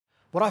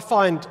What I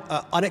find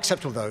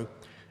unacceptable, though,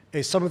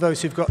 is some of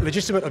those who've got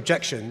legitimate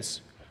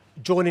objections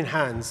joining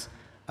hands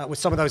with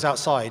some of those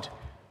outside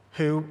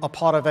who are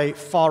part of a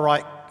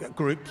far-right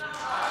group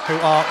who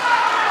are...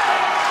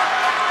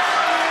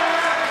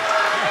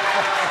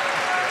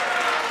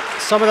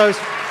 Some of those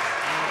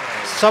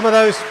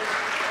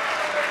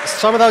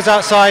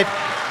outside,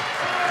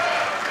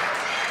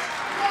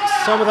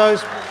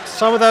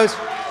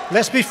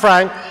 let's be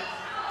frank,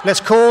 let's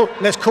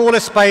call a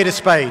spade a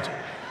spade.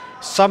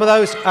 Some of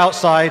those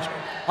outside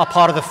are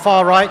part of the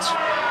far right,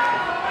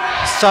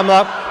 some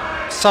are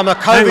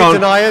COVID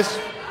deniers,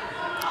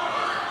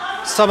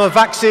 some are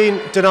vaccine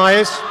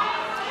deniers,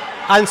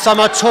 and some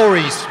are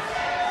Tories.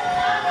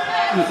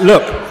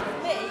 Look,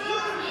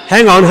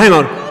 hang on.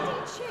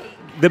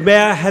 The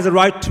mayor has a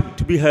right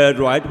to be heard,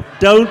 right?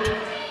 Don't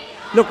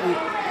look.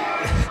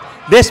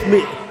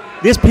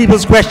 This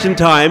people's question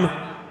time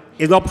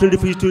is an opportunity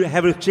for you to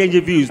have an exchange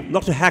of views,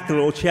 not to heckle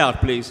or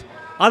shout, please.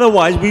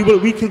 Otherwise, we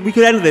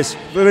could end this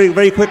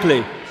very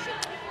quickly.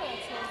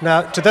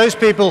 Now, to those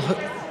people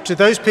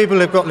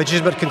who've got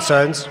legitimate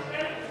concerns,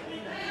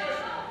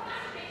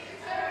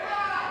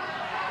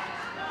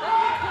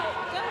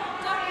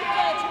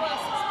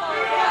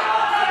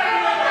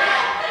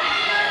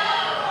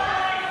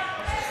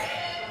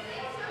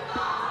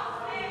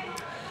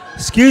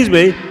 excuse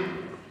me,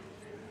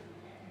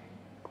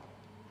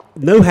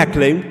 no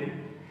heckling.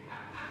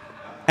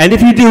 And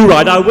if you do,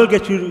 right, I will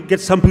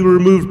get some people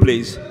removed,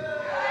 please.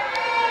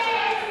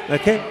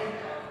 Okay?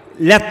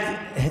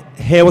 Let's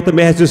hear what the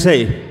mayor has to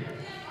say.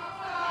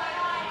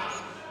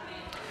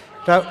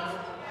 Now,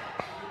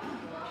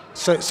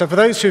 so for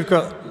those who've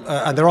got,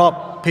 and there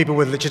are people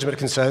with legitimate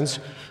concerns,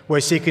 we're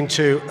seeking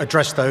to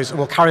address those, and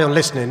we'll carry on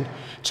listening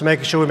to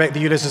make sure we make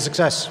the Ulez a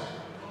success.